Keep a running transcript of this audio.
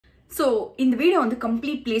So, in the video வந்து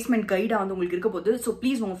complete placement guide வந்து உங்களுக்கு இருக்க போகுது. So,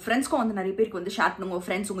 please உங்க ஃப்ரெண்ட்ஸ்க்கும் வந்து நிறைய பேருக்கு வந்து ஷேர் பண்ணுங்க,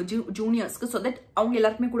 ஃப்ரெண்ட்ஸ் உங்க ஜூனியர்ஸ்க்கு, so that அவங்க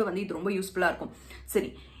எல்லாருக்குமே கூட வந்து இது ரொம்ப யூஸ்ஃபுல்லா இருக்கும். சரி,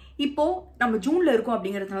 இப்போ நம்ம ஜூன்ல இருக்கோம்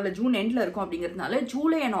அப்படிங்கிறதுனால, ஜூன் எண்ட்ல இருக்கோம் அப்படிங்கிறதுனால,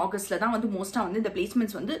 ஜூலை அண்ட் ஆகஸ்ட்ல தான் வந்து மோஸ்டா வந்து இந்த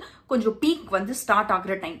பிளேஸ்மெண்ட்ஸ் வந்து கொஞ்சம் பீக் வந்து ஸ்டார்ட்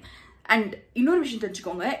ஆகுற டைம். அண்ட் இன்னொரு விஷயம்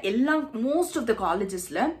தெரிஞ்சுக்கோங்க, மோஸ்ட் ஆஃப் த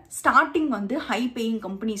காலேஜஸ்ல ஸ்டார்டிங் வந்து ஹை பேயிங்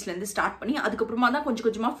கம்பெனிஸ்ல இருந்து ஸ்டார்ட் பண்ணி அதுக்கப்புறமா தான் கொஞ்சம்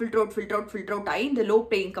கொஞ்சமா ஃபில்டர் அவுட் ஆகி இந்த லோ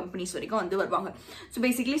பேயிங் கம்பெனிஸ் வரைக்கும் வந்து வருவாங்க. ஸோ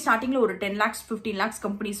பேசிக்கலி ஸ்டார்டிங்ல ஒரு 10 lakhs 15 lakhs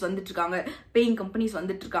கம்பெனிஸ் வந்துட்டு இருக்காங்க, பேயிங் கம்பெனிஸ்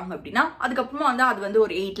வந்துட்டு இருக்காங்க அப்படின்னா அதுக்கப்புறமா வந்து அது வந்து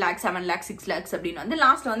ஒரு 8 lakhs 7 lakhs 6 lakhs அப்படின்னு வந்து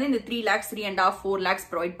லாஸ்ட்ல வந்து இந்த 3 lakhs 3.5 4 lakhs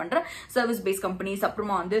ப்ரொவைட் பண்ற சர்வீஸ் பேஸ்ட் கம்பெனிஸ்,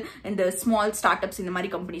 அப்புறமா வந்து இந்த ஸ்மால் ஸ்டார்ட் அப்ஸ் இந்த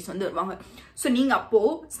மாதிரி கம்பெனிஸ் வந்து வருவாங்க. ஸோ நீங்க அப்போ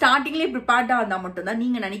ஸ்டார்டிங்லேயே ப்ரிப்பேர்டா இருந்தா மட்டும்தான்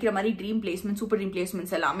நீங்க நினைக்கிற மாதிரி dream placement, super dream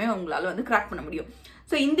placements எல்லாமே உங்களால வந்து கிராக் பண்ண முடியும்.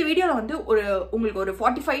 ஸோ இந்த வீடியோல வந்து உங்களுக்கு ஒரு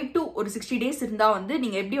 45 to 60 days இருந்தா வந்து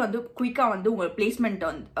நீங்க எப்படி வந்து குயிக்கா வந்து உங்க பிளேஸ்மெண்ட்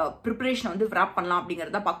ப்ரிப்பரேஷன் வந்து ராப் பண்ணலாம்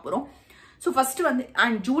அப்படிங்கறத பார்க்க போறோம். ஸோ ஃபர்ஸ்ட் வந்து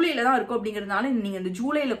அண்ட் ஜூலைல தான் இருக்கும் அப்படிங்கிறதுனால நீங்க இந்த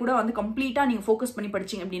ஜூலைல கூட வந்து கம்ப்ளீட்டா நீங்க ஃபோக்கஸ் பண்ணி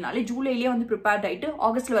படிச்சீங்க அப்படின்னாலே ஜூலைலேயே வந்து ப்ரிப்பேர்ட் ஆயிட்டு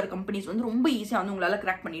ஆகஸ்ட்ல வர கம்பெனிஸ் வந்து ரொம்ப ஈஸியா வந்து உங்களால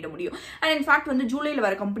கிராக் பண்ணிட முடியும். அண்ட் இன்ஃபேக்ட் வந்து ஜூலைல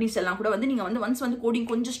வர கம்பெனிஸ் எல்லாம் கூட வந்து நீங்க வந்து ஒன்ஸ் வந்து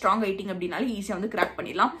கோடிங் கொஞ்சம் ஸ்ட்ராங் ஆயிட்டீங்க அப்படின்னாலே ஈஸியா வந்து கிராக்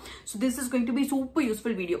பண்ணிடலாம். So this is going to be super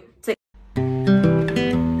useful video. சரி,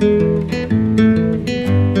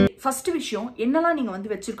 ஃபர்ஸ்ட் விஷயம் என்னெல்லாம் நீங்க வந்து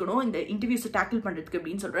வச்சிருக்கணும் இந்த இன்டர்வியூஸ் டேக்கிள் பண்றதுக்கு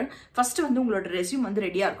அப்படின்னு சொல்றேன். ஃபர்ஸ்ட் வந்து உங்களோட ரெஸ்யூம் வந்து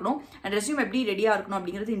ரெடியா இருக்கணும். அண்ட் ரெஸ்யூம் எப்படி ரெடியா இருக்கணும்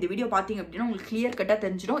அப்படிங்கிறது இந்த வீடியோ பாத்தீங்க அப்படின்னா உங்களுக்கு கிளியர் கட்டா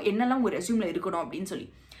தெரிஞ்சிடும் என்னெல்லாம் உங்க ரெஸ்யூம்ல இருக்கணும் அப்படின்னு சொல்லி.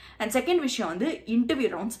 அண்ட் செகண்ட் விஷயம் வந்து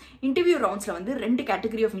இன்டர்வியூ ரவுண்ட்ஸ்ல வந்து 2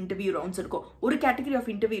 கேட்டகரி ஆஃப் இன்டர்வியூ ரவுண்ட்ஸ் இருக்கும். ஒரு கேட்டகரி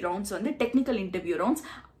ஆஃப் இன்டர்வியூ ரவுண்ட்ஸ் வந்து டெக்னிக்கல் இன்டர்வியூ ரவுண்ட்ஸ்,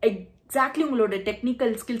 எக்ஸாக்ட்லி உங்களோட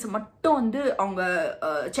டெக்னிக்கல் ஸ்கில்ஸ் மட்டும் வந்து அவங்க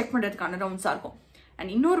செக் பண்றதுக்கான ரவுண்ட்ஸா இருக்கும்.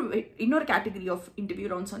 அண்ட் இன்னொரு கேட்டகரி ஆஃப் இன்டர்வியூ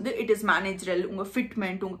ரவுண்ட்ஸ் வந்து இட் இஸ் மேனேஜரல், உங்க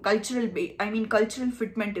ஃபிட்மெண்ட், உங்க கல்ச்சரல்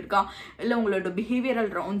ஃபிட்மெண்ட் இருக்கா, இல்லை உங்களோட பிஹேவியரல்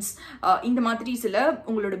ரவுண்ட்ஸ், இந்த மாதிரி சில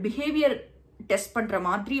உங்களோட பிஹேவியர் டெஸ்ட் பண்ற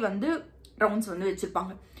மாதிரி வந்து ரவுண்ட்ஸ் வந்து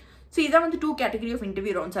வச்சிருப்பாங்க. ஸோ இதான் வந்து 2 கேட்டகரி ஆஃப்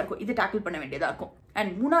இன்டர்வியூ ரவுண்ட்ஸா இருக்கும். இது டேக்கிள் பண்ண வேண்டியதா இருக்கும்.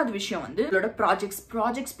 அண்ட் மூணாவது விஷயம் வந்து உங்களோட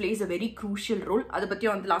projects place a very crucial role. அதை பத்தி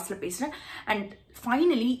வந்து லாஸ்ட்ல பேசுறேன். அண்ட்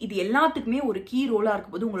ஃபைனலி இது எல்லாத்துக்குமே ஒரு கீ ரோலா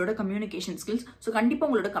இருக்கும் போது உங்களோட கம்யூனிகேஷன் ஸ்கில்ஸ். ஸோ கண்டிப்பா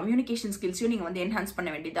உங்களோட கம்யூனிகேஷன் ஸ்கில்ஸையும் நீங்க வந்து என்ஹான்ஸ்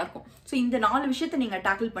பண்ண வேண்டியதா இருக்கும். ஸோ இந்த 4 விஷயத்தை நீங்க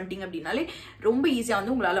டேக்கிள் பண்ணிட்டீங்க அப்படின்னாலே ரொம்ப ஈஸியா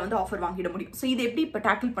வந்து உங்களால வந்து ஆஃபர் வாங்கிட முடியும். ஸோ இது எப்படி இப்போ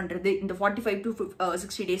டேக்கிள் பண்றது இந்த 45 to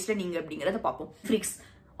 60 daysல நீங்க அப்படிங்கறத பார்ப்போம். ஃப்ரீக்ஸ்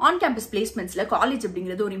ஆன் கேம்பஸ் பிளேஸ்மெண்ட்ஸ்ல காலேஜ்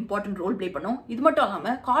அப்படிங்கிறது ஒரு இம்பார்ட்டன்ட் ரோல் பிளே பண்ணும். இது மட்டும்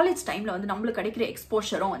இல்லாம காலேஜ் டைம்ல வந்து நம்மளுக்கு கிடைக்கிற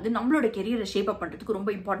எக்ஸ்போஷரும் வந்து நம்மளோட கெரியரை ஷேப் அப் பண்றதுக்கு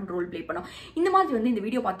ரொம்ப இம்பார்ட்டன்ட் ரோல் பிளே பண்ணும். இந்த மாதிரி வந்து இந்த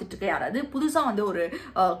வீடியோ பார்த்துட்டு இருக்க யாராவது புதுசா வந்து ஒரு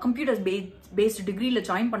கம்ப்யூட்டர் பேஸ்ட் டிகிரில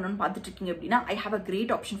ஜாயின் பண்ணணும்னு பார்த்துட்டு இருக்கீங்க அப்படின்னா I have a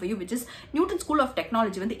great option for you, which is NoOne School of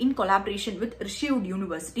Technology வந்து இன் collaboration with Rishihood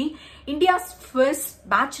University India's first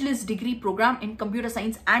bachelors degree program in computer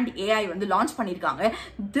science and AI வந்து லான்ச் பண்ணிருக்காங்க.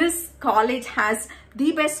 This college has the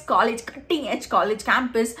best college, cutting edge college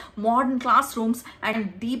campus, modern classrooms and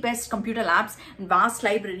the best computer labs and vast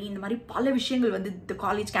library. இந்த மாதிரி பல விஷயங்கள் வந்து the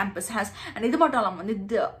college campus has. and இது மட்டும் இல்லாம வந்து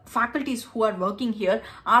the faculties who are working here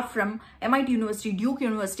are from MIT University, Duke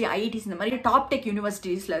University, IITs இந்த மாதிரி top tech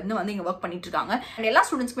universitiesல இருந்து வந்து இங்க ஒர்க் பண்ணிட்டு இருக்காங்க. and எல்லா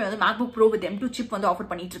ஸ்டூடெண்ட்ஸ்க்குமே வந்து MacBook Pro with M2 chip வந்து ஆஃபர்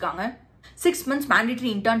பண்ணிட்டு இருக்காங்க. 6 months mandatory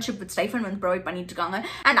internship with stipend வந்து ப்ரொவைட் பண்ணிட்டு இருக்காங்க.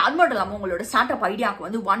 அண்ட் அது மட்டும் இல்லாம உங்களோட ஸ்டார்ட் அப் ஐடியாக்கு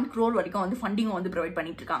வந்து 1 crore வரைக்கும் வந்து ஃபண்டிங் வந்து ப்ரொவைட்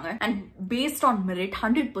பண்ணிட்டு இருக்காங்க. And based on merit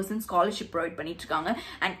 100% scholarship provide பண்ணிட்டு இருக்காங்க.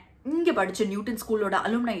 அண்ட் இங்க படிச்ச NoOne ஸ்கூலோட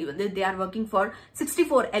அலுமினை வந்து they are working for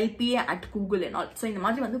 64 LPA at Google and all. So இந்த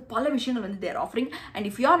மாதிரி வந்து பல விஷயங்கள் வந்து they are offering. and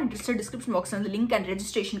if you are interested, description box வந்து லிங்க் அண்ட்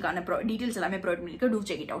ரெஜிஸ்ட்ரேஷனுக்கான டீடைல்ஸ் எல்லாமே ப்ரொவைட் பண்ணிருக்க. do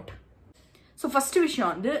check it out. So first விஷயம்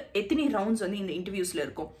வந்து எத்தனை ரவுண்ட்ஸ் வந்து இந்த இன்டர்வியூஸ்ல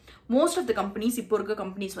இருக்கும். மோஸ்ட் ஆஃப் த கம்பெனிஸ் இப்போ இருக்க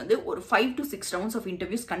கம்பெனிஸ் வந்து ஒரு 5 to 6 rounds ஆஃப்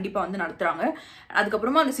இன்டர்வியூஸ் கண்டிப்பா வந்து நடத்துறாங்க.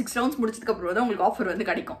 அதுக்கப்புறமா அந்த 6 rounds முடிச்சதுக்கு அப்புறம் தான் உங்களுக்கு ஆஃபர் வந்து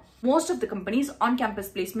கிடைக்கும். Most of the companies on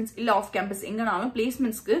campus placements இல்ல ஆஃப் கேம்பஸ் எங்கனாலும்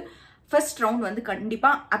பிளேஸ்மெண்ட்ஸ்க்கு ஃபர்ஸ்ட் ரவுண்ட் வந்து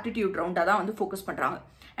கண்டிப்பா ஆப்டிடியூட் ரவுண்டா தான் வந்து ஃபோக்கஸ் பண்றாங்க.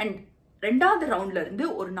 அண்ட் 2வது ரவுண்ட்ல இருந்து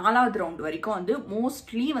ஒரு 4வது ரவுண்ட் வரைக்கும் வந்து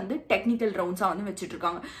மோஸ்ட்லி வந்து டெக்னிக்கல் ரவுண்ட்ஸா வந்து வச்சுட்டு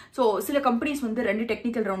இருக்காங்க. ஸோ சில கம்பெனிஸ் வந்து 2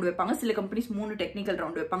 டெக்னிக்கல் ரவுண்ட் வைப்பாங்க, சில கம்பெனிஸ் 3 டெக்னிக்கல்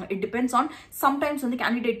ரவுண்ட் வைப்பாங்க. இட் டிபெண்ட்ஸ் ஆன் சம்டைம்ஸ் வந்து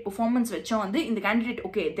கேண்டிடேட் பெர்ஃபார்மன்ஸ் வச்சா வந்து இந்த candidate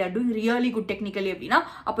okay they are doing really good technically அப்படின்னா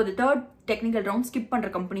அப்போ the 3rd technical round skip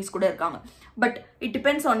பண்ற கம்பெனிஸ் கூட இருக்காங்க. But it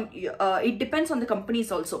depends on the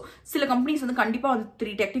companies also. சில கம்பெனிஸ் வந்து கண்டிப்பா வந்து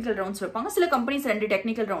 3 டெக்னிக்கல் ரவுண்ட்ஸ் வைப்பாங்க, சில கம்பெனிஸ் 2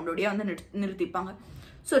 டெக்னிக்கல் ரவுண்டோடய வந்து நிறுத்திப்பாங்க.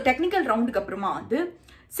 ஸோ டெக்னிக்கல் ரவுண்டுக்கு அப்புறமா வந்து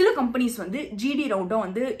சில கம்பெனிஸ் வந்து GD ரவுண்டும்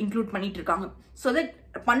வந்து இன்க்ளூட் பண்ணிட்டு இருக்காங்க. ஸோ தட்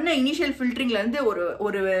பண்ண இனிஷியல் ஃபில்டரிங்ல இருந்து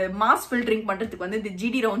ஒரு மாஸ் ஃபில்டரிங் பண்றதுக்கு வந்து இந்த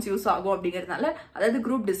GD ரவுண்ட்ஸ் யூஸ் ஆகும் அப்படிங்கிறதுனால, அதாவது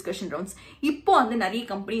குரூப் டிஸ்கஷன் ரவுண்ட்ஸ். இப்போ வந்து நிறைய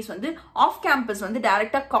கம்பெனிஸ் வந்து ஆஃப் கேம்பஸ் வந்து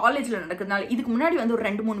டைரக்டா காலேஜ்ல நடக்கிறதுனால, இதுக்கு முன்னாடி வந்து ஒரு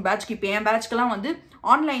 2-3 பேட்ச்க்கு இப்போ என் பேட்ச்க்கெல்லாம் வந்து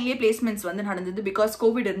ஆன்லைன்லேயே பிளேஸ்மெண்ட்ஸ் வந்து நடந்தது பிகாஸ்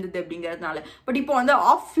கோவிட் இருந்தது அப்படிங்கிறதுனால. பட் இப்போ வந்து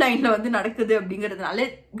ஆஃப்லைன்ல வந்து நடக்குது அப்படிங்கிறதுனால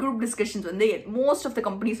குரூப் டிஸ்கஷன்ஸ் வந்து மோஸ்ட் ஆஃப் த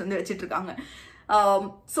கம்பெனிஸ் வந்து வச்சுட்டு இருக்காங்க.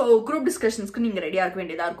 ஸோ குரூப் டிஸ்கஷன்ஸ்க்கு நீங்கள் ரெடியாக இருக்க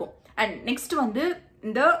வேண்டியதாக இருக்கும். அண்ட் நெக்ஸ்ட் வந்து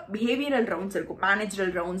இந்த பிஹேவியரல் ரவுண்ட்ஸ் இருக்கும்,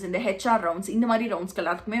 மேனேஜரல் ரவுண்ட்ஸ், இந்த ஹெச்ஆர் ரவுண்ட்ஸ், இந்த மாதிரி ரவுண்ட்ஸ்க்கு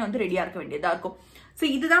எல்லாத்துக்குமே வந்து ரெடியாக இருக்க வேண்டியதாக இருக்கும். ஸோ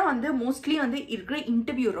இதுதான் வந்து மோஸ்ட்லி வந்து இருக்கிற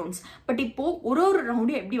இன்டர்வியூ ரவுண்ட்ஸ். பட் இப்போ ஒரு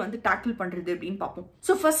ரவுண்டையும் எப்படி வந்து டேக்கிள் பண்றது அப்படின்னு பார்ப்போம்.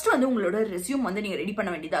 ஸோ ஃபர்ஸ்ட் வந்து உங்களோட ரெஸ்யூம் வந்து நீங்க ரெடி பண்ண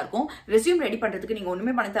வேண்டியதா இருக்கும். ரெஸ்யூம் ரெடி பண்றதுக்கு நீங்க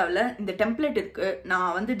ஒண்ணுமே பண்ண தேவையில்ல. இந்த டெம்ப்ளேட் இருக்கு,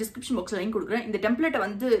 நான் வந்து டிஸ்கிரிப்ஷன் பாக்ஸ்ல லிங்க் கொடுக்குறேன். இந்த டெம்ப்ளேட்டை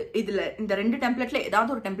வந்து இதுல இந்த 2 டெம்ப்ளேட்ல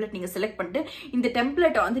ஏதாவது ஒரு டெம்ப்ளேட் நீங்க செலக்ட் பண்ணிட்டு இந்த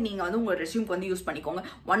டெம்ப்ளேட்டை வந்து நீங்க வந்து உங்க ரெஸ்யூம்க்கு வந்து யூஸ் பண்ணிக்கோங்க.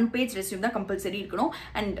 1 பேஜ் ரெஸ்யூம் தான் கம்பல்சரி இருக்கணும்.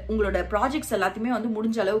 அண்ட் உங்களோட ப்ராஜெக்ட்ஸ் எல்லாத்தையுமே வந்து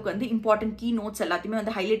முடிஞ்ச அளவுக்கு வந்து இம்பார்ட்டன்ட் கீ நோட்ஸ் எல்லாத்தையுமே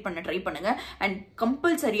வந்து ஹைலைட் பண்ண ட்ரை பண்ணுங்க. அண்ட்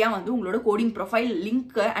கம்பல்சரியா வந்து உங்களோட coding profile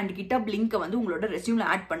link and GitHub link வந்து உங்களோட ரெஸ்யூம்ல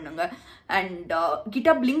ஆட் பண்ணுங்க. அண்ட்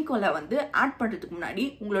GitHub லிங்க்ல வந்து ஆட் பண்றதுக்கு முன்னாடி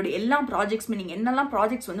உங்களோட எல்லா ப்ராஜெக்ட்ஸ்மே, நீங்க என்னெல்லாம்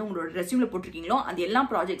ப்ராஜெக்ட்ஸ் வந்து உங்களோட ரெஸ்யூம்ல போட்டிருக்கீங்களோ அந்த எல்லா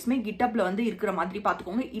ப்ராஜெக்ட்ஸ்மே GitHubல வந்து இருக்கிற மாதிரி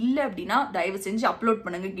பாத்துக்கோங்க. இல்ல அப்படின்னா தயவு செஞ்சு அப்லோட்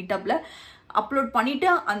பண்ணுங்க. GitHubல அப்லோட் பண்ணிட்டு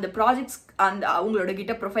அந்த ப்ராஜெக்ட்ஸ் அந்த உங்களோட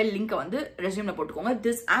GitHub ப்ரொஃபைல் லிங்கை வந்து ரெஸ்யூம்ல போட்டுக்கோங்க.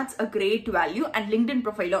 This ads a great value. And LinkedIn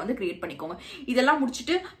ப்ரொஃபைல வந்து கிரியேட் பண்ணிக்கோங்க. இதெல்லாம்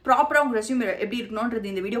முடிச்சுட்டு ப்ராப்பரா உங்க ரெஸ்யூம் எப்படி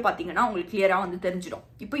இருக்கணும்ன்றது இந்த வீடியோ பாத்தீங்கன்னா உங்களுக்கு கிளியரா வந்து தெரிஞ்சிடும்.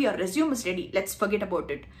 இப்போ your resume is ready, let's forget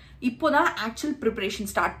about it. இப்போதான் ஆக்சுவல் ப்ரிப்பரேஷன்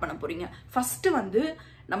ஸ்டார்ட் பண்ண போறீங்க. ஃபர்ஸ்ட் வந்து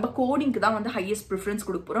நம்ம கோடிங்க்கு தான் வந்து ஹையஸ்ட் ப்ரிஃபரன்ஸ்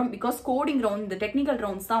கொடுக்க போறோம். பிகாஸ் கோடிங் ரவுண்ட், இந்த டெக்னிக்கல்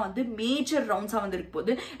ரவுண்ட்ஸ் தான் வந்து மேஜர் ரவுண்ட்ஸா வந்து இருக்க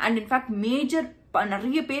போகுது. அண்ட் இன்ஃபேக்ட் மேஜர்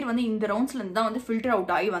நிறைய பேர் வந்து இந்த ரவுண்ட்ஸ்ல இருந்து தான் வந்து ஃபில்டர்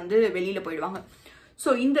அவுட் ஆகி வந்து வெளியில போயிடுவாங்க. ஸோ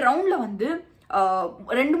இந்த ரவுண்ட்ல வந்து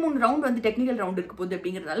 2-3 ரவுண்ட் வந்து டெக்னிக்கல் ரவுண்ட் இருக்க போகுது.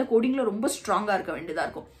 அப்படிங்கிறதுனால கோடிங்ல ரொம்ப ஸ்ட்ராங்கா இருக்க வேண்டியதா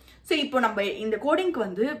இருக்கும். ஸோ இப்போ நம்ம இந்த கோடிங்க்கு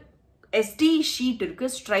வந்து SD ஷீட் இருக்கு,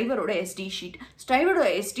 ஸ்ட்ரைவரோட SD ஷீட். ஸ்ட்ரைவரோட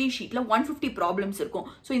SD ஷீட்ல 150 ப்ராப்ளம்ஸ் இருக்கும்.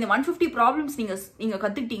 ஸோ இந்த 150 ப்ராப்ளம்ஸ் நீங்க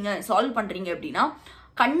கத்துக்கிட்டீங்க, சால்வ் பண்றீங்க அப்படின்னா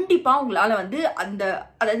கண்டிப்பா உங்களால வந்து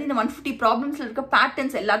அதாவது இந்த 150 ப்ராப்ளம்ஸ்ல இருக்க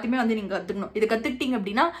பேட்டர்ன்ஸ் எல்லாத்தையுமே வந்து நீங்க கத்துக்கணும். இதை கத்துக்கிட்டீங்க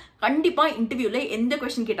அப்படின்னா கண்டிப்பா இன்டர்வியூல எந்த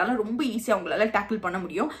கொஸ்டின் கேட்டாலும் ரொம்ப ஈஸியா உங்களால டேக்கிள் பண்ண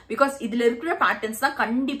முடியும். பிகாஸ் இதுல இருக்கிற பேட்டர்ன்ஸ் தான்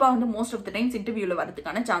கண்டிப்பா வந்து மோஸ்ட் ஆஃப் த டைம்ஸ் இன்டர்வியூல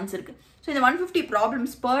வரதுக்கான சான்ஸ் இருக்கு. ஸோ இந்த 150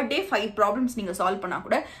 ப்ராப்ளம்ஸ் பர் டே 5 ப்ராப்ளம்ஸ் நீங்க சால்வ் பண்ணா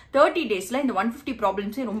கூட 30 டேஸ்ல இந்த 150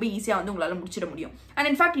 ப்ராப்ளம்ஸே ரொம்ப ஈஸியா வந்து உங்களால முடிச்சிட முடியும். அண்ட்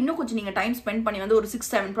இன்ஃபேக்ட் இன்னும் கொஞ்சம் நீங்க டைம் ஸ்பெண்ட் பண்ணி வந்து ஒரு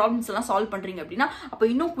 6-7 ப்ராப்ளம்ஸ் எல்லாம் சால்வ் பண்றீங்க அப்படின்னா அப்போ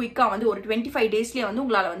இன்னும் குயிக்கா வந்து ஒரு 25 டேஸ்லயே வந்து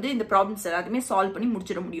உங்களால வந்து இந்த ப்ராப்ளம்ஸ் எல்லாத்தையுமே சால்வ் பண்ணி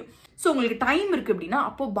முடிச்சிட முடியும். ஸோ உங்களுக்கு டைம் இருக்கு அப்படின்னா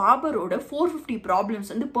அப்போ பார்பரோட 450 ப்ராப்ளம்ஸ்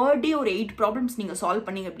வந்து பர் டே ஒரு 8 ப்ராப்ளம்ஸ் நீங்க சால்வ்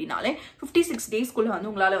பண்ணீங்க அப்படின்னாலே 56 டேஸ்க்குள்ள வந்து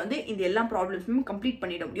உங்களால வந்து இந்த எல்லா ப்ராப்ளம்ஸுமே கம்ப்ளீட்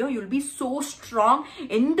பண்ணிட முடியும். You will be so strong.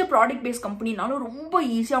 எந்த ப்ராடக்ட் பேஸ்ட் கம்பெனினாலும் ரொம்ப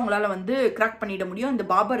ஈஸியா உங்களால வந்து கிராக் பண்ணிட முடியும் இந்த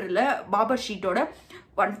பார்பர் ஷீட்டோட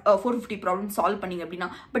 450 ப்ராப்ளம்ஸ் சால்வ் பண்ணீங்க அப்படின்னா.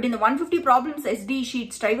 பட் இந்த 150 problems SD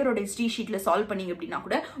sheet, ஸ்ட்ரைவரோட SD ஷீட்ல solve பண்ணீங்க அப்படின்னா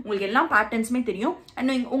கூட உங்களுக்கு எல்லா பேட்டர்ன்ஸுமே தெரியும்.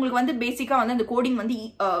 அண்ட் உங்களுக்கு வந்து பேசிக்கா வந்து அந்த கோடிங் வந்து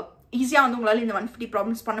ஈஸியா வந்து உங்களால இந்த 150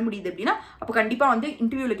 ப்ராப்ளம்ஸ் பண்ண முடியுது அப்படின்னா அப்போ கண்டிப்பா வந்து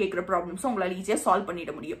இன்டர்வியூல கேட்கிற ப்ராப்ளம்ஸும் உங்களால ஈஸியா சால்வ்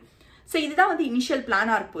பண்ணிட முடியும். ஸோ இதுதான் வந்து initial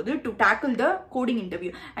பிளானா இருப்போது to tackle the coding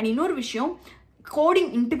interview. And இன்னொரு விஷயம், கோடிங்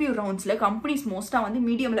இன்டர்வியூ ரவுண்ட்ஸ்ல கம்பெனிஸ் மோஸ்டா வந்து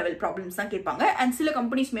மீடியம் லெவல் ப்ராப்ளம்ஸ் தான் கேட்பாங்க. அண்ட் சில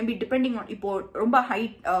கம்பெனிஸ் மேபி டிபெண்டிங் ஆன் இப்போ ரொம்ப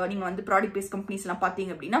ஹைட் நீங்க வந்து ப்ராடக்ட் பேஸ்ட் கம்பெனிஸ் எல்லாம்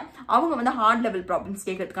பாத்தீங்க அப்படின்னா அவங்க வந்து ஹார்ட் லெவல் ப்ராப்ளம்ஸ்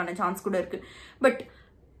கேட்கறதுக்கான சான்ஸ் கூட இருக்கு. பட்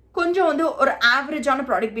கொஞ்சம் வந்து ஒரு ஆவரேஜான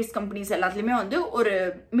ப்ராடக்ட் பேஸ்ட் கம்பெனிஸ் எல்லாத்துலயுமே வந்து ஒரு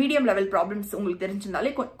மீடியம் லெவல் ப்ராப்ளம்ஸ் உங்களுக்கு தெரிஞ்சிருந்தாலே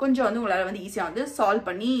கொஞ்சம் வந்து உங்களால வந்து ஈஸியா வந்து சால்வ்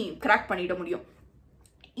பண்ணி கிராக் பண்ணிட முடியும்.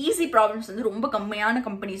 ஈஸி ப்ராப்ளம்ஸ் வந்து ரொம்ப கம்மியான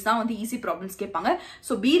கம்பெனிஸ் தான் வந்து ஈஸி ப்ராப்ளம்ஸ் கேட்பாங்க.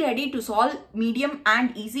 So be ready to solve medium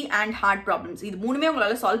and easy and heart problems. இது மூணுமே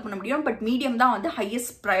உங்களால சால்வ் பண்ண முடியும். பட் மீடியம் தான் வந்து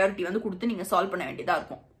ஹையஸ்ட் ப்ரையாரிட்டி வந்து கொடுத்து நீங்க சால்வ் பண்ண வேண்டியதா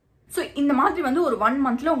இருக்கும். ஸோ இந்த மாதிரி வந்து ஒரு 1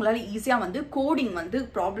 மந்த்ல உங்களால ஈஸியா வந்து கோடிங் வந்து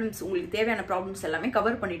ப்ராப்ளம்ஸ் உங்களுக்கு தேவையான ப்ராப்ளம்ஸ் எல்லாமே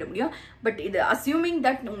கவர் பண்ணிட முடியும். பட் இது அசியூமிங்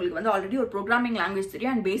தட் உங்களுக்கு வந்து ஆல்ரெடி ஒரு ப்ரோக்ராமிங் லாங்குவேஜ்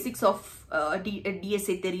தெரியும் அண்ட் பேசிக்ஸ் ஆஃப்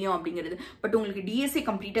DSA தெரியும் அப்படிங்கிறது. பட் உங்களுக்கு DSA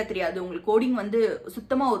கம்ப்ளீட்டா தெரியாது, உங்களுக்கு கோடிங் வந்து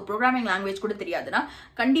சுத்தமா ஒரு ப்ரோக்ராமிங் லாங்குவேஜ் கூட தெரியாதுன்னா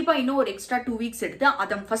கண்டிப்பா இன்னும் ஒரு எக்ஸ்ட்ரா 2 வீக்ஸ் எடுத்து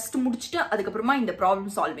அதை ஃபர்ஸ்ட் முடிச்சுட்டு அதுக்கப்புறமா இந்த ப்ராப்ளம்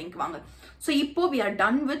சால்விங் வாங்க. ஸோ இப்போ we are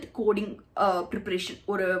done with coding preparation.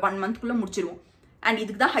 ஒரு 1 மந்த்க்குள்ள முடிச்சிருவோம். அண்ட்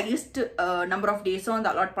இதுக்கு தான் ஹையஸ்ட் நம்பர் ஆஃப் டேஸும் வந்து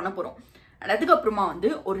அலாட் பண்ண போறோம். அண்ட் அதுக்கப்புறமா வந்து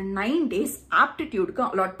ஒரு 9 டேஸ் ஆப்டிடியூடுக்கு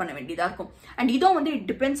அலாட் பண்ண வேண்டியதா இருக்கும். அண்ட் இதுவும் வந்து it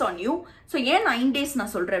depends on you. So ஏன் 9 டேஸ்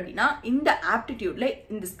நான் சொல்றேன் அப்படின்னா இந்த ஆப்டிடியூட்ல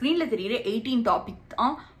இந்த ஸ்கிரீன்ல தெரியுற 18 டாபிக்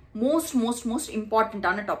தான் மோஸ்ட்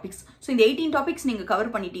இம்பார்ட்டன்டான டாபிக்ஸ். ஸோ இந்த 18 டாபிக்ஸ் நீங்க கவர்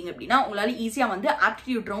பண்ணிட்டீங்க அப்படின்னா உங்களால ஈஸியா வந்து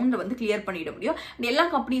ஆப்டிடியூட் ரவுண்ட்ல வந்து கிளியர் பண்ணிட முடியும். அண்ட் எல்லா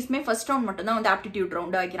கம்பெனிஸ்மே ஃபர்ஸ்ட் ரவுண்ட் மட்டும் தான் வந்து ஆப்டிடியூட்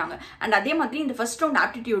ரவுண்ட் வைக்கிறாங்க. அண்ட் அதே மாதிரி இந்த ஃபர்ஸ்ட் ரவுண்ட்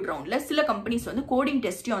ஆப்டிடியூட் ரவுண்ட்ல சில கம்பெனிஸ் வந்து கோடிங்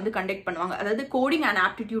டெஸ்ட்டையும் வந்து கண்டக்ட் பண்ணுவாங்க. அதாவது கோடிங் அண்ட்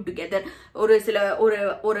ஆப்டிடியூட் டுகெதர்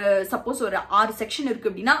ஒரு சப்போஸ் ஒரு 6 செக்ஷன்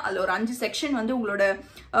இருக்கு அப்படின்னா அதுல ஒரு 5 செக்ஷன் வந்து உங்களோட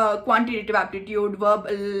குவான்டிடேட்டிவ் ஆப்டிடியூட்,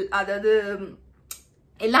 வெர்பல், அதாவது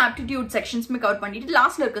எல்லா ஆப்டிடியூட் செக்ஷன்ஸுமே கவர் பண்ணிட்டு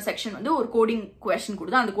லாஸ்ட்ல இருக்க செக்ஷன் வந்து ஒரு கோடிங் கொஸ்டின்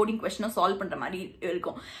கொடுத்து அந்த கோடிங் கொஸ்டினை சால்வ் பண்ற மாதிரி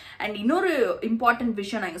இருக்கும். அண்ட் இன்னொரு இம்பார்ட்டன்ட்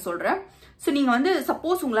விஷயம் நான் இங்க சொல்றேன். ஸோ நீங்கள் வந்து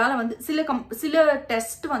சப்போஸ் உங்களால் வந்து சில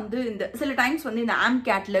டெஸ்ட் வந்து சில டைம்ஸ் வந்து இந்த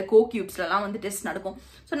AMCATல CoCubesலாம் வந்து டெஸ்ட் நடக்கும்.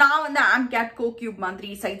 ஸோ நான் வந்து AMCAT CoCube மாதிரி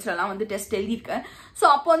சைட்ஸ்லாம் வந்து டெஸ்ட் எழுதியிருக்கேன். ஸோ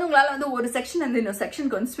அப்போ வந்து உங்களால் வந்து ஒரு செக்ஷன்லேருந்து இன்னொரு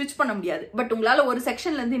செக்ஷனுக்கு வந்து ஸ்விட்ச் பண்ண முடியாது. பட் உங்களால் ஒரு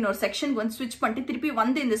செக்ஷன்லேருந்து இன்னொரு செக்ஷனுக்கு வந்து ஸ்விட்ச் பண்ணிட்டு திருப்பி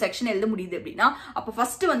வந்து இந்த செக்ஷன் எழுத முடியுது அப்படின்னா அப்போ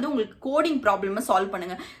ஃபர்ஸ்ட் வந்து உங்களுக்கு கோடிங் ப்ராப்ளமை சால்வ்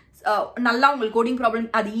பண்ணுங்க. நல்லா உங்களுக்கு கோடிங்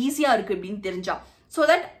ப்ராப்ளம் அது ஈஸியாக இருக்குது அப்படின்னு தெரிஞ்சா. ஸோ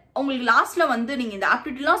தட் உங்களுக்கு லாஸ்ட்ல வந்து நீங்க இந்த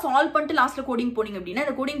ஆப்டிடியூட்லாம் சால்வ் பண்ணிட்டு லாஸ்ட்ல கோடிங் போனீங்க அப்படின்னா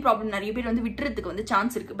இந்த கோடிங் ப்ராப்ளம் நிறைய பேர் வந்து விட்டுறதுக்கு வந்து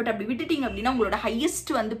சான்ஸ் இருக்கு. பட் அப்படி விட்டுட்டீங்க அப்படின்னா உங்களோட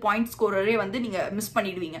ஹையஸ்ட் வந்து பாயிண்ட் ஸ்கோரரே வந்து நீங்க மிஸ்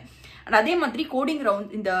பண்ணிடுவீங்க. அண்ட் அதே மாதிரி கோடிங்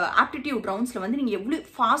ரவுண்ட் இந்த ஆப்டிடியூட் ரவுண்ட்ஸ்ல வந்து நீங்க எவ்வளவு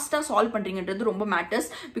ஃபாஸ்டா சால்வ் பண்றீங்கன்றது ரொம்ப matters.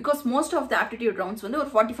 Because most of the aptitude rounds வந்து ஒரு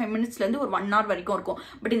 45 மினிட்ஸ்ல இருந்து ஒரு 1 hour வரைக்கும் இருக்கும்.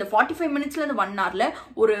 பட் இந்த 45 மினிட்ஸ்ல இருந்து 1 hourல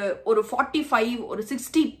ஒரு 45 ஒரு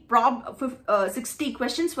 60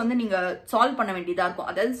 கொஸ்டின்ஸ் வந்து நீங்க சால்வ் பண்ண வேண்டியதா இருக்கும்.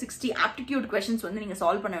 அதாவது 60 ஆப்டிடியூட் கொஸ்டின்ஸ் வந்து நீங்க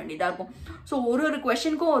சால்வ் பண்ண வேண்டியதா இருக்கும். ஸோ ஒரு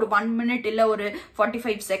கொஸ்டினுக்கும் ஒரு 1 minute இல்ல ஒரு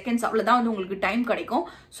 45 seconds அவ்வளவுதான் வந்து உங்களுக்கு டைம் கிடைக்கும்.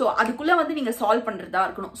 ஸோ அதுக்குள்ள வந்து நீங்க சால்வ் பண்றதா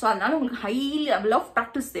இருக்கணும். ஸோ அதனால உங்களுக்கு ஹை லெவல் ஆஃப்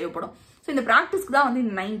ப்ராக்டிஸ் தேவைப்படும். ஸோ இந்த ப்ராக்டிஸ்க்கு தான் வந்து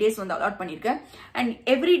இந்த 9 days வந்து அலாட் பண்ணியிருக்கேன். அண்ட்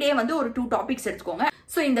எவ்ரி டே வந்து ஒரு 2 topics எடுத்துக்கோங்க.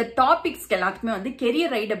 ஸோ இந்த டாபிக்ஸ்க்கு எல்லாத்துக்குமே வந்து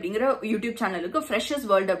கெரியர் ரைட் அப்படிங்கிற யூடியூப் சேனல் இருக்கு, ஃப்ரெஷர்ஸ்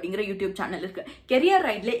வேர்ல்டு அப்படிங்கிற யூடியூப் சேனல் இருக்கு. கெரியர்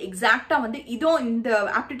ரைட்ல எக்ஸாக்டா வந்து இதோ இந்த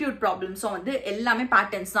ஆப்டிடியூட் ப்ராப்ளம்ஸும் வந்து எல்லாமே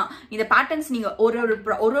பேட்டர்ன்ஸ் தான். இந்த பேட்டர்ன்ஸ் நீங்க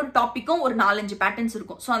ஒரு டாபிக்கும் ஒரு 4-5 பேட்டர்ன்ஸ்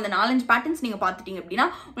இருக்கும். ஸோ அந்த 4-5 பேட்டர்ன்ஸ் நீங்க பார்த்துட்டீங்க அப்படின்னா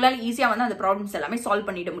உங்களால ஈஸியா வந்து அந்த ப்ராப்ளம்ஸ் எல்லாமே சால்வ்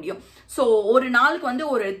பண்ணிட முடியும். ஸோ ஒரு நாளுக்கு வந்து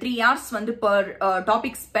ஒரு 3 hours வந்து பர்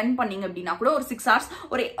டாபிக் ஸ்பெண்ட் பண்ணீங்க அப்படின்னா கூட ஒரு 6 hours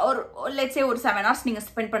ஒரு லெட்ஸ் சே ஒரு 7 hours நீங்க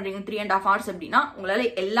ஸ்பெண்ட் பண்றீங்க 3.5 hours அப்படின்னா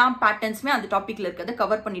உங்களால எல்லா பேட்டர்ன்ஸ்மே அந்த டாபிக்ல இருக்கிறத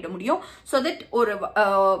கவர் பண்ணிட முடியும். சோ தட் ஒரு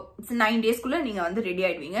 9 daysக்குள்ள நீங்க வந்து ரெடி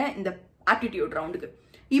ஆயிடுவீங்க இந்த ஆப்டிடியூட் ரவுண்டுக்கு.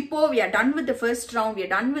 இப்போ we are done with the first round, we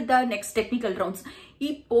are done with the next technical rounds.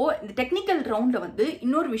 இப்போ இந்த டெக்னிக்கல் ரவுண்ட்ல வந்து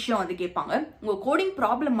இன்னொரு விஷயம் வந்து கேட்பாங்க. உங்க கோடிங்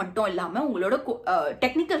ப்ராப்ளம் மட்டும் இல்லாம உங்களோட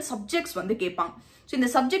டெக்னிக்கல் சப்ஜெக்ட்ஸ் வந்து கேட்பாங்க. ஸோ இந்த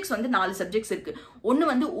சப்ஜெக்ட்ஸ் வந்து 4 சப்ஜெக்ட்ஸ் இருக்கு. ஒன்று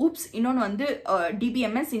வந்து ஊப்ஸ், இன்னொன்று வந்து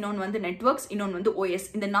DBMS, இன்னொன்று வந்து நெட்வொர்க்ஸ், இன்னொன்று வந்து OS.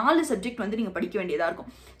 இந்த 4 சப்ஜெக்ட் வந்து நீங்க படிக்க வேண்டியதா இருக்கும்.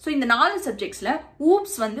 ஸோ இந்த 4 சப்ஜெக்ட்ஸ்ல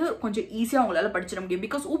ஊப்ஸ் வந்து கொஞ்சம் ஈஸியாக உங்களால படிச்சிட முடியும்.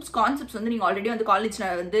 பிகாஸ் ஊப்ஸ் கான்செப்ட்ஸ் வந்து நீங்க ஆல்ரெடி வந்து காலேஜ்ல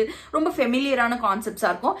வந்து ரொம்ப ஃபெமிலியரான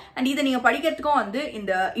கான்செப்ட்ஸா இருக்கும். அண்ட் இதை நீங்க படிக்கிறதுக்கும் வந்து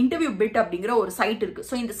இந்த இன்டர்வியூ பிட் அப்படிங்கிற ஒரு சைட் இருக்கு.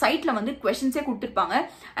 ஸோ இந்த சைட்ல வந்து கொஸ்டின்ஸே கொடுத்துருப்பாங்க.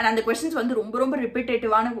 அண்ட் அந்த கொஸ்டின்ஸ் வந்து ரொம்ப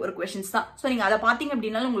ரிப்பீட்டேட்டிவான ஒரு கொஸ்டின்ஸ் தான். ஸோ நீங்க அதை பார்த்தீங்க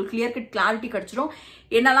அப்படின்னாலும் உங்களுக்கு கிளியர் கட் கிளாரிட்டி கிடைச்சிடும்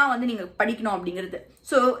என்னெல்லாம் வந்து நீங்க படிக்கணும் அப்படிங்கிறது.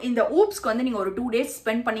 ஸோ இந்த ஊப்ஸ்க்கு வந்து நீங்க ஒரு 2 days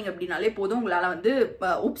ஸ்பெண்ட் பண்ணீங்க அப்படின்னாலே போதும், உங்களால வந்து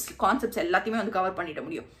ஊப்ஸ் கான்செப்ட்ஸ் எல்லாத்தையுமே வந்து கவர் பண்ணிட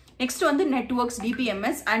முடியும். நெக்ஸ்ட் வந்து நெட்வொர்க்ஸ்,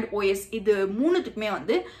 DBMS அண்ட் OS. இது மூணுத்துக்குமே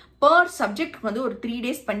வந்து பர் சப்ஜெக்ட் வந்து ஒரு 3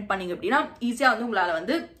 days ஸ்பெண்ட் பண்ணீங்க அப்படின்னா ஈஸியா வந்து உங்களால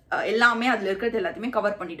வந்து எல்லாமே அதுல இருக்கிறது எல்லாத்தையுமே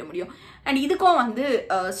கவர் பண்ணிட முடியும். அண்ட் இதுக்கும் வந்து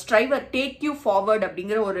ஸ்ட்ரைவர் டேக் யூ ஃபார்வர்ட்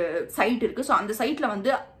அப்படிங்கிற ஒரு சைட் இருக்கு. ஸோ அந்த சைட்ல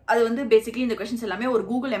வந்து அது வந்து பேசிக்கலி இந்த கொஸ்டின்ஸ் எல்லாமே ஒரு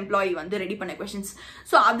கூகுள் எம்ப்ளாயி வந்து ரெடி பண்ண கொஸ்டின்ஸ்.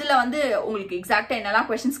 ஸோ அதுல வந்து உங்களுக்கு எக்ஸாக்டா என்னெல்லாம்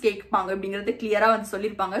கொஸ்டின்ஸ் கேட்பாங்க அப்படிங்கிறது கிளியரா வந்து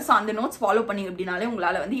சொல்லியிருப்பாங்க. ஸோ அந்த நோட்ஸ் ஃபாலோ பண்ணீங்க அப்படின்னாலே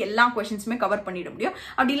உங்களால வந்து எல்லா கொஸ்டின்ஸுமே கவர் பண்ணிட முடியும்.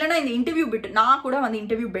 அப்படி இல்லைன்னா இந்த இன்டர்வியூ பிட் நான் கூட வந்து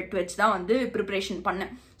இன்டர்வியூ பிட் வச்சு தான் வந்து ப்ரிப்பரேஷன்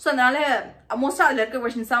பண்ணேன். ஸோ அதனால மோஸ்டா அதுல இருக்க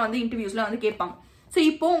கொஸ்டின்ஸ் தான் வந்து இன்டர்வியூஸ்ல வந்து கேட்பாங்க. ஸோ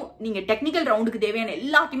இப்போ நீங்க டெக்னிக்கல் ரவுண்டுக்கு தேவையான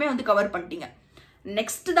எல்லாத்தையுமே வந்து கவர் பண்ணிட்டீங்க.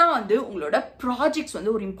 நெக்ஸ்ட் தான் வந்து உங்களோட ப்ராஜெக்ட்ஸ்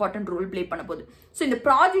வந்து ஒரு இம்பார்ட்டன்ட் ரோல் பிளே பண்ண போகுது. ஸோ இந்த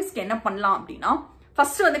ப்ராஜெக்ட்ஸ்க்கு என்ன பண்ணலாம் அப்படின்னா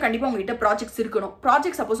ஃபர்ஸ்ட் வந்து கண்டிப்பா உங்ககிட்ட ப்ராஜெக்ட்ஸ் இருக்கணும்.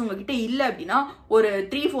 ப்ராஜெக்ட் சப்போஸ் உங்ககிட்ட இல்லை அப்படின்னா ஒரு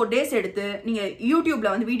 3-4 days எடுத்து நீங்க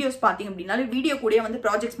யூடியூப்ல வந்து வீடியோஸ் பார்த்தீங்க அப்படின்னாலும் வீடியோ கூட வந்து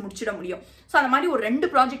ப்ராஜெக்ட்ஸ் முடிச்சிட முடியும். ஸோ அந்த மாதிரி ஒரு 2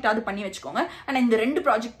 ப்ராஜெக்டாவது பண்ணி வச்சுக்கோங்க. ஆனால் இந்த 2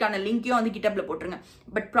 ப்ராஜெக்டான லிங்கையும் வந்து கிட்டப்ல போட்டுருங்க.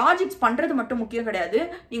 பட் ப்ராஜெக்ட்ஸ் பண்றது மட்டும் முக்கியம் கிடையாது.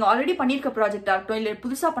 நீங்க ஆல்ரெடி பண்ணியிருக்க ப்ராஜெக்டா இருக்கட்டும் இல்லை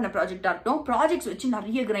புதுசா பண்ண ப்ராஜெக்டா இருக்கட்டும், ப்ராஜெக்ட்ஸ் வச்சு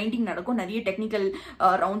நிறைய கிரைண்டிங் நடக்கும் நிறைய டெக்னிக்கல்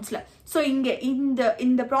ரவுண்ட்ஸ்ல. ஸோ இங்க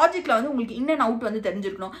இந்த ப்ராஜெக்ட்ல வந்து உங்களுக்கு இன் அண்ட் அவுட் வந்து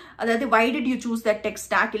தெரிஞ்சிருக்கணும். அதாவது why did you choose that tech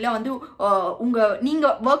stock, இல்லை வந்து நீங்க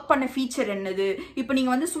ஒர்க் பண்ண ஃபீச்சர் என்னது. இப்போ நீங்க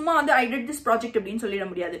வந்து சும்மா வந்து ஐ டிட் திஸ் ப்ராஜெக்ட் அப்படின்னு சொல்லிட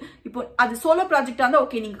முடியாது. இப்போ அது சோலோ ப்ராஜெக்டா இருந்தா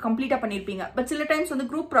ஓகே நீங்க கம்ப்ளீட்டா பண்ணிருப்பீங்க. பட் சில டைம்ஸ் வந்து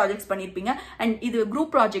குரூப் ப்ராஜெக்ட்ஸ் பண்ணிருப்பீங்க. அண்ட் இது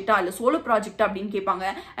குரூப் ப்ராஜெக்டா இல்ல சோலோ ப்ராஜெக்டா அப்படின்னு கேட்பாங்க.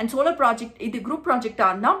 அண்ட் சோலோ ப்ராஜெக்ட் இது குரூப் ப்ராஜெக்டா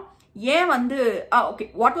இருந்தா ஏன் வந்து okay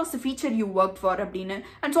what was the feature you work for அப்படின்னு.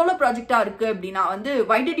 அண்ட் சோலோ ப்ராஜெக்டா இருக்கு அப்படின்னா வந்து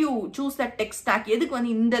why did you choose that tech stock, எதுக்கு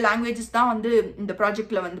வந்து இந்த லாங்குவேஜஸ் தான் வந்து இந்த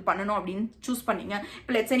ப்ராஜெக்ட்ல வந்து பண்ணணும் அப்படின்னு சூஸ் பண்ணீங்க.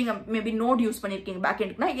 இப்போ லெட்ஸ் சே நீங்க மேபி நோட் யூஸ் பண்ணிருக்கீங்க பேக்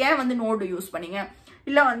எண்டுக்குனா ஏன் வந்து நோட் யூஸ் பண்ணீங்க,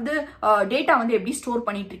 இல்ல வந்து டேட்டா வந்து எப்படி ஸ்டோர்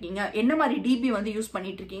பண்ணிட்டு இருக்கீங்க, என்ன மாதிரி டிபி வந்து யூஸ்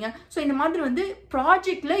பண்ணிட்டு இருக்கீங்க. ஸோ இந்த மாதிரி வந்து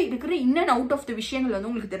ப்ராஜெக்ட்ல இருக்கிற in and out of the விஷயங்கள் வந்து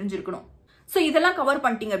உங்களுக்கு தெரிஞ்சிருக்கணும். ஸோ இதெல்லாம் கவர்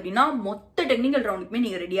பண்ணிட்டீங்க அப்படின்னா மொத்த டெக்னிக்கல் ரவுண்டுக்குமே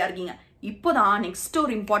நீங்க ரெடியா இருக்கீங்க. இப்போதான் நெக்ஸ்ட்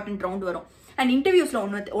ஒரு இம்பார்ட்டன்ட் ரவுண்ட் வரும். அண்ட் இன்டர்வியூஸ்ல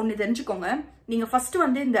ஒன்று தெரிஞ்சுக்கோங்க, நீங்க ஃபர்ஸ்ட்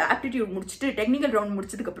வந்து இந்த ஆப்டிடியூட் முடிச்சிட்டு டெக்னிக்கல் ரவுண்ட்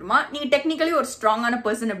முடிச்சதுக்கு அப்புறமா நீங்க டெக்னிக்கலி ஒரு ஸ்ட்ராங்கான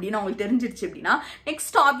பர்சன் அப்படின்னு உங்களுக்கு தெரிஞ்சிருச்சு அப்படின்னா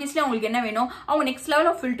நெக்ஸ்ட் ஆப்வியஸ்லி அவங்களுக்கு என்ன வேணும், அவங்க next level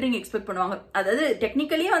of filtering expect பண்ணுவாங்க. அதாவது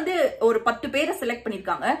டெக்னிக்கலி வந்து ஒரு 10 பேரை செலக்ட்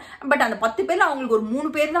பண்ணிருக்காங்க, பட் அந்த 10 பேர்ல அவங்களுக்கு ஒரு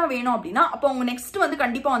 3 பேர் தான் வேணும் அப்படின்னா அப்போ அவங்க நெக்ஸ்ட் வந்து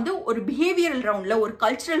கண்டிப்பா வந்து ஒரு பிஹேவியரல் ரவுண்ட்ல ஒரு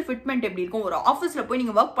கல்ச்சரல் ஃபிட்மெண்ட் எப்படி இருக்கும், ஒரு ஆஃபீஸ்ல போய்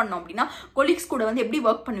நீங்க ஒர்க் பண்ணோம் அப்படின்னா கொலீக்ஸ் கூட வந்து எப்படி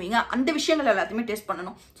ஒர்க் பண்ணுவீங்க, அந்த விஷயங்கள் எல்லாத்தையுமே டெஸ்ட்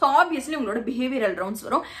பண்ணணும். ஸோ ஆப்வியஸ்லி உங்களோட பிஹேவியரல் ரவுண்ட்ஸ்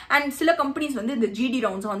வரும். அண்ட் சில கம்பெனிஸ் வந்து இந்த ஜிடி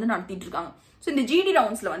ரவுண்ட்ஸ் வந்து நடத்திட்டு இருக்காங்க. ஸோ இந்த ஜிடி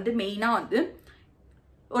ரவுண்ட்ஸ்ல வந்து மெயினா வந்து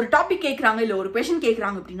ஒரு டாபிக் கேட்குறாங்க இல்லை ஒரு கொஷின்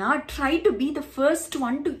கேட்குறாங்க அப்படின்னா try to be the first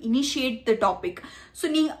one to initiate the topic. So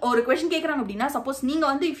நீங்கள் ஒரு கொஷின் கேட்குறாங்க அப்படின்னா சப்போஸ்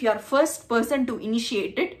நீங்கள் வந்து if you are first person to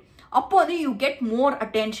initiate it, அப்போ வந்து you get more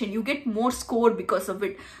attention, you get more score because of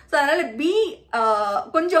it. So அதனால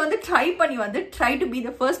கொஞ்சம் வந்து try to be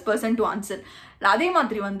the first person to answer. அதே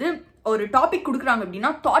மாதிரி வந்து ஒரு டாபிக் கொடுக்குறாங்க அப்படின்னா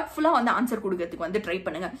தாட்ஃபுல்லா வந்து ஆன்சர் கொடுக்கறதுக்கு வந்து ட்ரை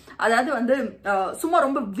பண்ணுங்க. அதாவது வந்து சும்மா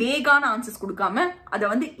ரொம்ப வேகான ஆன்சர்ஸ் கொடுக்காம அதை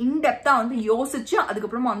வந்து இன்டெப்தா வந்து யோசிச்சு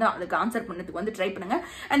அதுக்கப்புறமா வந்து அதுக்கு ஆன்சர் பண்ணதுக்கு வந்து ட்ரை பண்ணுங்க.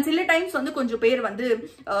 அண்ட் சில டைம்ஸ் வந்து கொஞ்சம் பேர் வந்து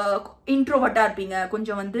இன்ட்ரோவர்ட்டா இருப்பீங்க,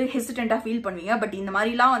 கொஞ்சம் வந்து ஹெசிடென்ட்டா ஃபீல் பண்ணுவீங்க. பட் இந்த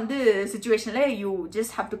மாதிரிலாம் வந்து சுச்சுவேஷன்ல you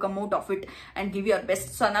just have to come out of it and give your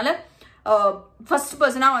best. So அதனால ஃபர்ஸ்ட்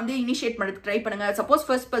பர்சனா வந்து இனிஷியேட் பண்ணுறதுக்கு ட்ரை பண்ணுங்க. சப்போஸ்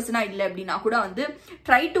ஃபர்ஸ்ட் பர்சனா இல்லை அப்படின்னா கூட வந்து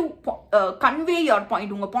try to convey your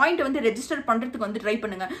point, உங்க பாயிண்ட் வந்து ரெஜிஸ்டர் பண்றதுக்கு வந்து ட்ரை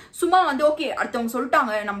பண்ணுங்க. சும்மா வந்து ஓகே அடுத்தவங்க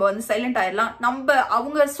சொல்லிட்டாங்க நம்ம வந்து சைலண்ட் ஆயிடலாம், நம்ம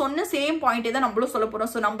அவங்க சொன்ன சேம் பாயிண்டே தான் நம்மளும் சொல்ல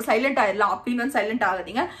போறோம், ஸோ நம்ம சைலண்ட் ஆயிடலாம் அப்படின்னு வந்து சைலண்ட்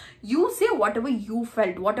ஆகாதீங்க. You say what ever you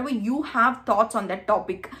felt, what ever you have thoughts on that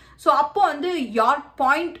topic. So அப்போ வந்து யார்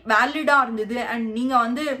பாயிண்ட் வேலிடா இருந்தது அண்ட் நீங்க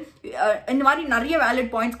வந்து இந்த மாதிரி நிறைய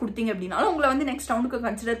வேலிட் பாயிண்ட்ஸ் கொடுத்தீங்க அப்படின்னாலும் உங்களை வந்து நெக்ஸ்ட் ரவுண்டுக்கு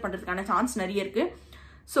கன்சிடர் பண்றதுக்கான சான்ஸ் நிறைய இருக்கு.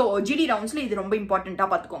 ஸோ ஜிடி ரவுண்ட்ஸ்ல இது ரொம்ப இம்பார்ட்டண்டா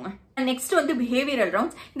பார்த்துக்கோங்க. நெக்ஸ்ட் வந்து பிஹேவியரல்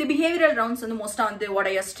ரவுண்ட்ஸ். இந்த பிஹேவியரல் ரவுண்ட்ஸ் வந்து மோஸ்டா வந்து what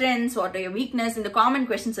are your strengths, what are your weakness, இந்த காமன்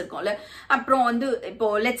கொஸ்டின்ஸ் இருக்கும்ல. அப்புறம் வந்து இப்போ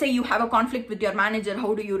let's say you have a conflict with your manager,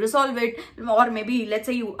 how to you resolve it, or maybe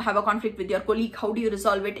let's say you have a conflict with your colleague, how to you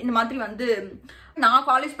resolve it. இந்த மாதிரி வந்து நான்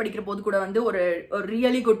college படிக்கிற போது கூட வந்து ஒரு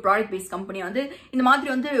really good product based company வந்து இந்த மாதிரி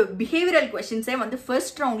வந்து பிஹேவியரல் கொஸ்டின்ஸே வந்து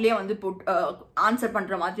ஃபர்ஸ்ட் ரவுண்ட்லேயே வந்து ஆன்சர்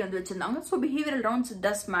பண்ற மாதிரி வந்து வச்சிருந்தாங்க. So behavioural rounds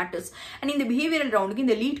does matters. And இந்த பிஹேவியரல் ரவுண்டுக்கு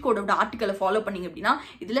இந்த லீட் கோடோட ஆர்டிக்கலை ஃபாலோ பண்ணீங்க அப்படின்னா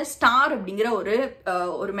இதுல ஸ்டார் அப்படிங்கிற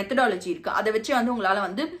ஒரு மெத்தடாலஜி இருக்கு, அதை வச்சு வந்து உங்களால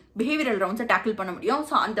வந்து பிஹேவியரல் ரவுண்ட்ஸை டேக்கிள் பண்ண முடியும்.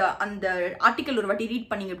 ஸோ அந்த ஆர்டிக்கல் ஒரு வாட்டி ரீட்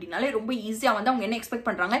பண்ணீங்க அப்படின்னாலே ரொம்ப ஈஸியாக வந்து அவங்க என்ன எக்ஸ்பெக்ட்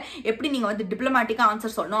பண்றாங்க, எப்படி நீங்க வந்து டிப்ளமேட்டிக்கா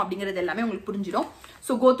ஆன்சர் சொல்லணும் அப்படிங்கிறது எல்லாமே உங்களுக்கு புரிஞ்சிடும்.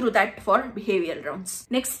 So go through that for behavioural rounds.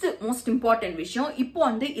 Next most important விஷயம், இப்போ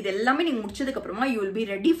வந்து இது எல்லாமே நீங்க முடிச்சதுக்கு அப்புறமா you will be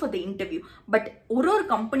ready for the interview. But ஒரு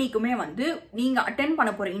கம்பெனிக்குமே வந்து நீங்க அட்டென்ட்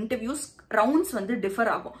பண்ண போற இன்டர்வியூஸ் ரவுண்ட்ஸ் வந்து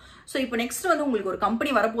டிஃபர் ஆகும். ஸோ இப்போ நெக்ஸ்ட் வந்து உங்களுக்கு ஒரு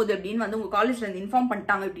கம்பெனி வரப்போகுது அப்படின்னு வந்து உங்க காலேஜ்ல இருந்து இன்ஃபார்ம்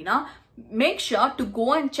பண்ணிட்டாங்க அப்படின்னா make sure to go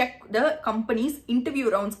and check the company's interview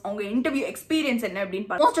rounds, அவங்க interview experience என்ன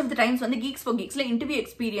அப்படின்னு. most of the times வந்து geeks for geeksல interview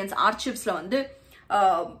experience archives-ல வந்து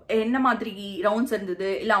என்ன மாதிரி ரவுண்ட்ஸ் இருந்தது,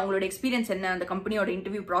 இல்ல அவங்களோட எக்ஸ்பீரியன்ஸ் என்ன அந்த கம்பெனியோட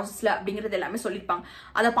இன்டர்வியூ ப்ராசஸ்ல அப்படிங்கிறது எல்லாமே சொல்லிருப்பாங்க.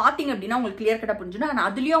 அதை பாத்தீங்க அப்படின்னா உங்களுக்கு கிளியர் கட்டா புரிஞ்சுடும். ஆனா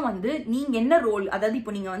அதுலயும் வந்து நீங்க என்ன ரோல், அதாவது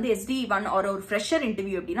இப்போ நீங்க வந்து SD1 ஒரு ஃப்ரெஷர்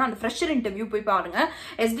இன்டர்வியூ அப்படின்னா அந்த ஃப்ரெஷர் இன்டர்வியூ போய் பாருங்க.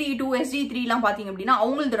 SD2 SD3 எல்லாம் பாத்தீங்க அப்படின்னா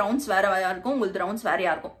அவங்களது ரவுண்ட்ஸ் வேறையா இருக்கும், உங்களுக்கு ரவுண்ட்ஸ்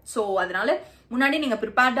வேறையா இருக்கும். ஸோ அதனால முன்னாடி நீங்க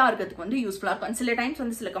ப்ரிப்பேர்டா இருக்கிறதுக்கு வந்து யூஸ்ஃபுல்லா இருக்கும். சில டைம்ஸ்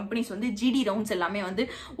வந்து சில கம்பெனிஸ் வந்து ஜிடி ரவுண்ட்ஸ் எல்லாமே வந்து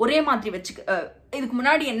ஒரே மாதிரி வச்சு இதுக்கு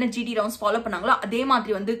முன்னாடி என்ன ஜிடி ரவுண்ட்ஸ் ஃபாலோ பண்ணாங்களோ அதே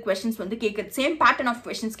மாதிரி வந்து கொஸ்டின்ஸ் வந்து கேட்கறது, சேம் பேட்டர்ன் ஆஃப்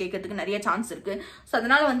கொஸ்டின்ஸ் கேட்கறதுக்கு நிறைய சான்ஸ் இருக்கு. ஸோ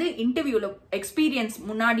அதனால வந்து இன்டர்வியூல எக்ஸ்பீரியன்ஸ்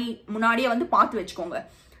முன்னாடியே வந்து பார்த்து வச்சுக்கோங்க.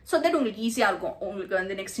 ஸோ தட் உங்களுக்கு ஈஸியா இருக்கும் உங்களுக்கு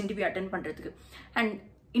வந்து நெக்ஸ்ட் இன்டர்வியூ அட்டென்ட் பண்றதுக்கு. அண்ட்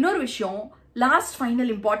இன்னொரு விஷயம், last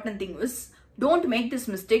final important thing is don't make this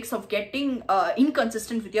mistakes of getting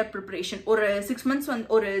inconsistent with your preparation. ஒரு 6 months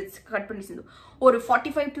ஒரு கட் பண்ணி சேர்ந்து ஒரு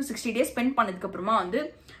 45 to 60 days ஸ்பெண்ட் பண்ணதுக்கு அப்புறமா வந்து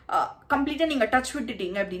கம்ப்ளீட்டா நீங்க டச்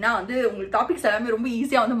விட்டுட்டீங்க அப்படின்னா வந்து உங்களுக்கு டாபிக்ஸ் எல்லாமே ரொம்ப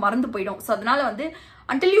ஈஸியா வந்து மறந்து போயிடும். ஸோ அதனால வந்து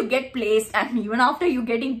until you get placed and even after you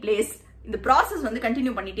getting placed இந்த ப்ராசஸ் வந்து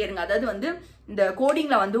கண்டினியூ பண்ணிட்டே இருங்க. அதாவது வந்து இந்த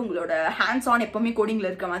கோடிங்ல வந்து உங்களோட ஹேண்ட்ஸ் ஆன் எப்பவுமே கோடிங்ல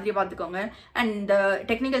இருக்க மாதிரி பாத்துக்கோங்க. அண்ட் இந்த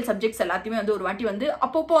டெக்னிக்கல் சப்ஜெக்ட்ஸ் எல்லாத்தையுமே வந்து ஒரு வாட்டி வந்து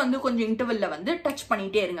அப்பப்போ வந்து கொஞ்சம் இன்டர்வல்ல வந்து டச்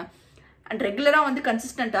பண்ணிட்டே இருங்க. அண்ட் ரெகுலரா வந்து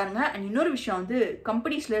கன்சிஸ்டன்டா இருங்க. அண்ட் இன்னொரு விஷயம் வந்து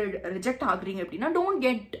கம்பெனிஸ்ல ரிஜெக்ட் ஆகுறீங்க அப்படின்னா don't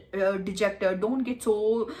get dejected, don't get so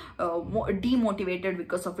demotivated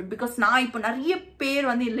because of it. Because நான் இப்போ நிறைய பேர்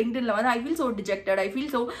வந்து லிங்க்டின்ல வந்து I feel so dejected, I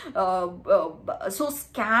feel so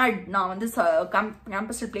scared, நான் வந்து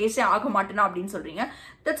கேம்பஸ்ல பிளேஸே ஆக மாட்டேனா அப்படின்னு சொல்றீங்க.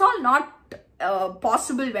 That's all not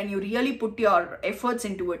possible when you really put your efforts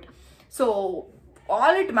into it. So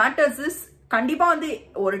all it matters is கண்டிப்பா வந்து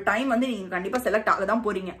ஒரு டைம் வந்து நீங்க கண்டிப்பா செலக்ட் ஆக தான்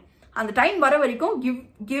போறீங்க. அந்த டைம் வர வரைக்கும்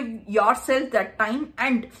give yourself that time.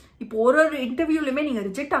 And இப்போ ஒரு இன்டர்வியூலயுமே நீங்க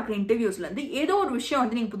ரிஜெக்ட் ஆகிற இன்டர்வியூஸ்ல இருந்து ஏதோ ஒரு விஷயம்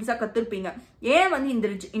வந்து நீங்க புதுசா கத்துருப்பீங்க. ஏன் வந்து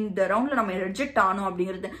இந்த ரவுண்ட்ல நம்ம ரிஜெக்ட் ஆனோம்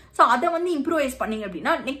அப்படிங்கிறது. ஸோ அதை வந்து இம்ப்ரூவைஸ் பண்ணீங்க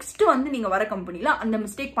அப்படின்னா நெக்ஸ்ட் வந்து நீங்க வர கம்பெனில அந்த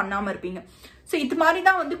மிஸ்டேக் பண்ணாம இருப்பீங்க. ஸோ இது மாதிரி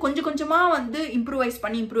தான் வந்து கொஞ்சம் கொஞ்சமா வந்து இம்ப்ரூவைஸ்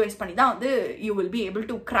பண்ணி தான் வந்து you will be able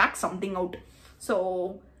to crack something out. So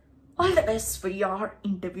all the best for your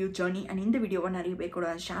interview journey. And in the video நிறைய பேர் கூட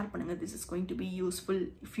ஷேர் பண்ணுங்க. This is going to be useful.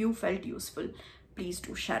 If you felt useful, please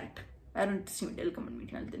do share it. I don't see you. Welcome and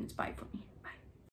meet you. Then it's bye for me.